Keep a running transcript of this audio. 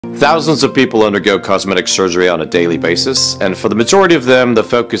Thousands of people undergo cosmetic surgery on a daily basis, and for the majority of them, the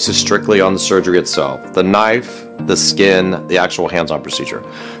focus is strictly on the surgery itself, the knife, the skin, the actual hands-on procedure.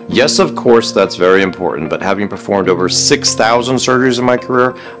 Yes, of course, that's very important, but having performed over 6,000 surgeries in my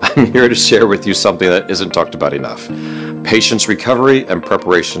career, I'm here to share with you something that isn't talked about enough: patient's recovery and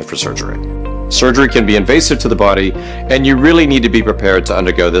preparation for surgery. Surgery can be invasive to the body, and you really need to be prepared to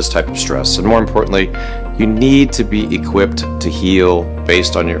undergo this type of stress. And more importantly, you need to be equipped to heal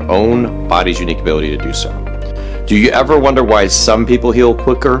based on your own body's unique ability to do so. Do you ever wonder why some people heal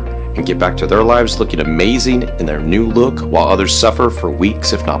quicker and get back to their lives looking amazing in their new look, while others suffer for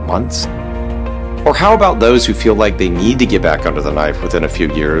weeks, if not months? Or how about those who feel like they need to get back under the knife within a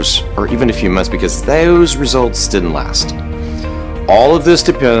few years, or even a few months, because those results didn't last? All of this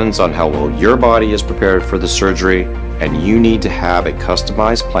depends on how well your body is prepared for the surgery, and you need to have a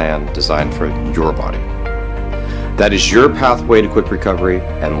customized plan designed for your body. That is your pathway to quick recovery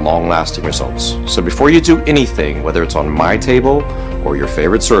and long-lasting results. So before you do anything, whether it's on my table or your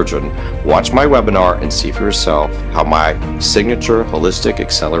favorite surgeon, watch my webinar and see for yourself how my signature Holistic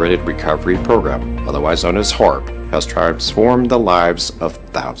Accelerated Recovery Program, otherwise known as HARP, has transformed the lives of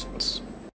thousands.